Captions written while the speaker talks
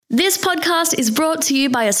This podcast is brought to you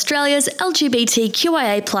by Australia's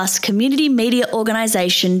LGBTQIA+ community media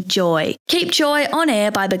organisation, Joy. Keep Joy on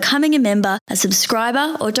air by becoming a member, a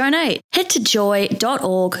subscriber or donate. Head to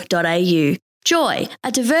joy.org.au. Joy,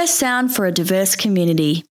 a diverse sound for a diverse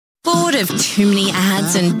community. Bored of too many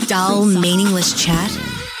ads and dull, meaningless chat?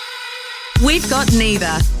 We've got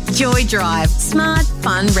neither. Joy Drive, smart,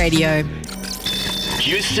 fun radio.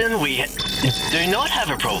 Houston, we do not have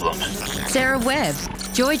a problem. Sara Webb,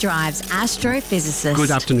 Joy Drive's astrophysicist.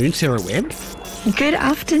 Good afternoon, Sara Webb. Good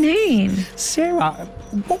afternoon. Sara,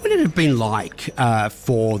 what would it have been like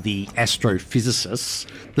for the astrophysicists,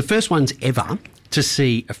 the first ones ever, to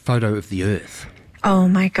see a photo of the Earth? Oh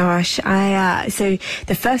my gosh. So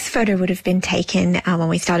the first photo would have been taken when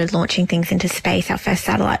we started launching things into space. Our first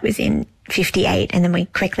satellite was in 58, and then we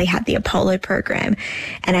quickly had the Apollo program.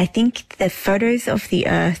 And I think the photos of the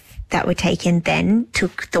Earth that were taken then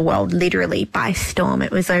took the world literally by storm. It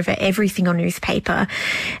was over every single newspaper.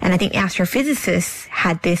 And I think the astrophysicists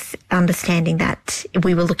had this understanding that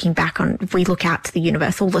we were looking back on, we look out to the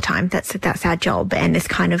universe all the time. That's our job. And this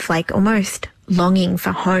kind of like almost longing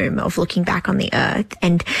for home of looking back on the Earth.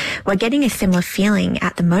 And we're getting a similar feeling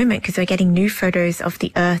at the moment because we're getting new photos of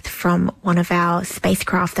the Earth from one of our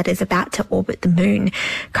spacecraft that is about to orbit the moon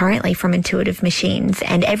currently from Intuitive Machines.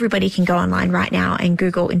 And everybody can go online right now and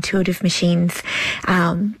Google Intuitive Machines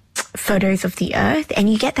photos of the Earth, and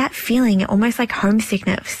you get that feeling almost like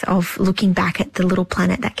homesickness of looking back at the little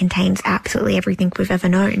planet that contains absolutely everything we've ever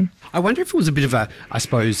known. I wonder if it was a bit of a, I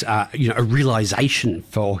suppose, a realisation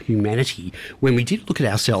for humanity when we did look at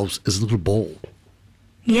ourselves as a little ball.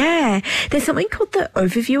 Yeah, there's something called the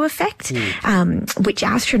overview effect, which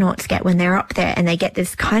astronauts get when they're up there, and they get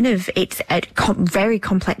this kind of, it's a very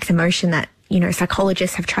complex emotion that,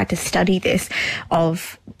 psychologists have tried to study this,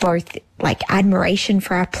 of both like admiration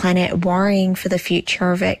for our planet, worrying for the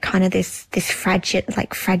future of it, kind of this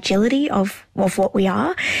fragility of what we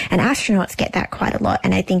are. And astronauts get that quite a lot.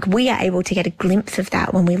 And I think we are able to get a glimpse of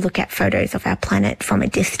that when we look at photos of our planet from a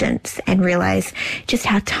distance and realize just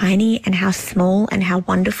how tiny and how small and how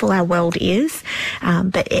wonderful our world is,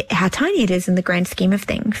 how tiny it is in the grand scheme of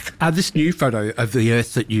things. This new photo of the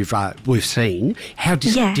Earth that we've seen, how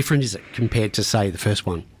different is it compared to, say, the first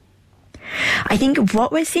one? I think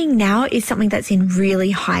what we're seeing now is something that's in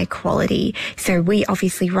really high quality. So we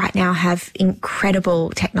obviously right now have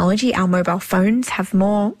incredible technology. Our mobile phones have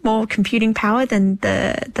more computing power than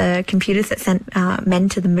the computers that sent men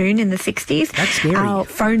to the moon in the 60s. That's scary. Our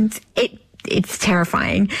phones, it's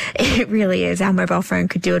terrifying. It really is. Our mobile phone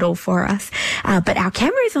could do it all for us. But our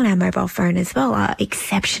cameras on our mobile phone as well are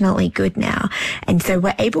exceptionally good now. And so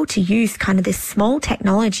we're able to use kind of this small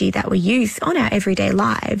technology that we use on our everyday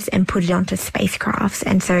lives and put it onto spacecrafts.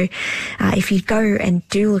 And so if you go and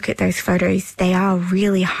do look at those photos, they are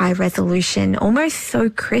really high resolution, almost so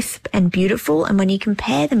crisp and beautiful. And when you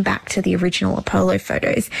compare them back to the original Apollo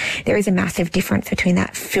photos, there is a massive difference between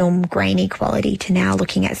that film grainy quality to now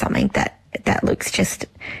looking at something that looks just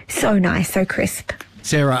so nice, so crisp.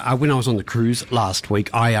 Sara, when I was on the cruise last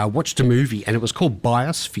week, I watched a movie and it was called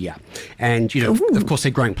Biosphere. And, of course,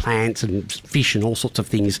 they're growing plants and fish and all sorts of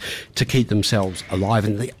things to keep themselves alive.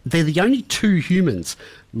 And they're the only two humans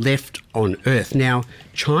left on Earth. Now,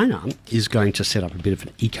 China is going to set up a bit of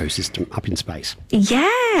an ecosystem up in space.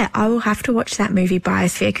 Yeah, I will have to watch that movie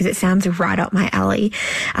Biosphere because it sounds right up my alley.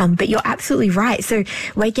 But you're absolutely right. So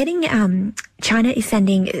we're getting, China is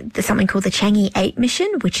sending something called the Chang'e 8 mission,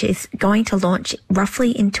 which is going to launch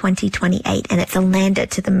roughly in 2028, and it's a lander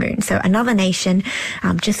to the moon. So another nation,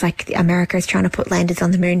 just like America is trying to put landers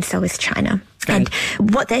on the moon, so is China. Okay. And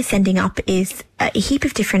what they're sending up is a heap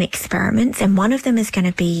of different experiments, and one of them is going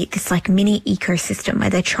to be this like mini ecosystem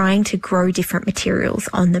where they're trying to grow different materials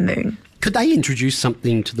on the moon. Could they introduce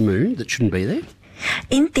something to the moon that shouldn't be there?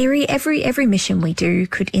 In theory, every mission we do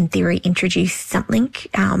could, in theory, introduce something,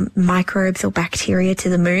 microbes or bacteria to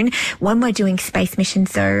the moon. When we're doing space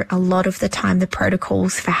missions, though, a lot of the time the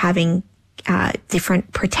protocols for having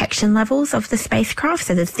different protection levels of the spacecraft.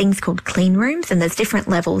 So there's things called clean rooms, and there's different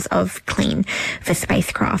levels of clean for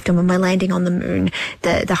spacecraft. And when we're landing on the moon,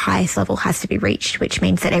 the highest level has to be reached, which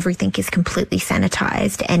means that everything is completely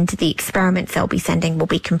sanitized and the experiments they'll be sending will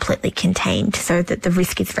be completely contained so that the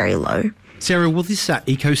risk is very low. Sara, will this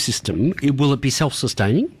ecosystem, will it be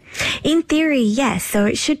self-sustaining? In theory, yes. So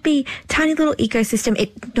it should be tiny little ecosystem.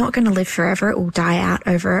 It's not going to live forever. It will die out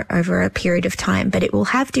over a period of time, but it will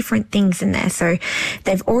have different things in there. So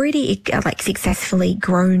they've already successfully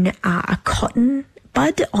grown a cotton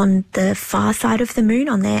bud on the far side of the moon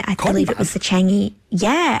on there. I believe it was the Changi,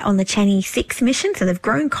 on the Changi 6 mission. So they've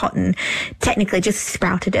grown cotton, technically just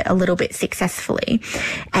sprouted it a little bit successfully.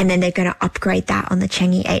 And then they're going to upgrade that on the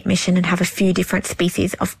Changi 8 mission and have a few different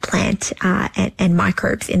species of plant and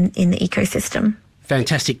microbes in the ecosystem.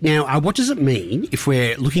 Fantastic. Now, what does it mean if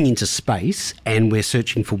we're looking into space and we're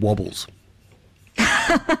searching for wobbles?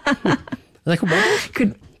 Are they called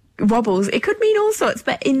wobbles? Wobbles. It could mean all sorts,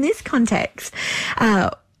 but in this context,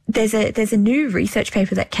 there's a new research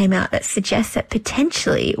paper that came out that suggests that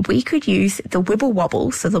potentially we could use the wibble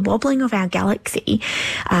wobble, so the wobbling of our galaxy,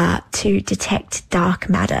 to detect dark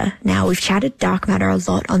matter. Now, we've chatted dark matter a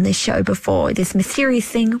lot on this show before. This mysterious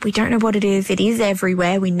thing, we don't know what it is. It is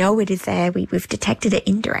everywhere. We know it is there. We've detected it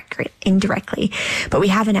indirectly, but we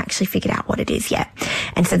haven't actually figured out what it is yet.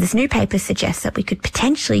 And so this new paper suggests that we could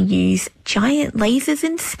potentially use giant lasers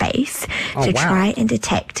in space to try and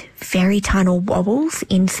detect very tiny wobbles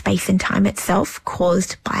in space and time itself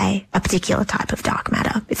caused by a particular type of dark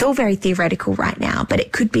matter. It's all very theoretical right now, but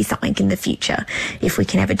it could be something in the future if we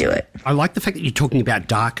can ever do it. I like the fact that you're talking about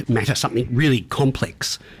dark matter, something really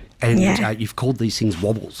complex, and you've called these things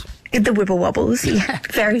wobbles. The wibble wobbles,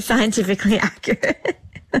 very scientifically accurate.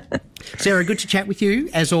 Sarah, good to chat with you,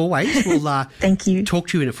 as always. We'll Thank you. Talk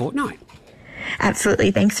to you in a fortnight.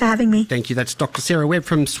 Absolutely. Thanks for having me. Thank you. That's Dr. Sara Webb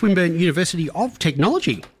from Swinburne University of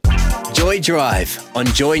Technology. Joy Drive on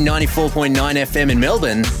Joy 94.9 FM in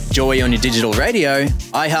Melbourne, Joy on your digital radio,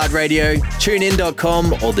 iHeartRadio,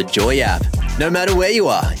 TuneIn.com or the Joy app. No matter where you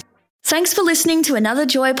are. Thanks for listening to another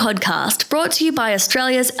Joy podcast brought to you by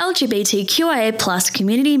Australia's LGBTQIA+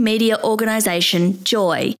 community media organisation,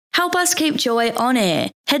 Joy. Help us keep Joy on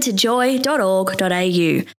air. Head to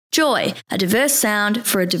joy.org.au. Joy, a diverse sound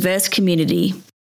for a diverse community.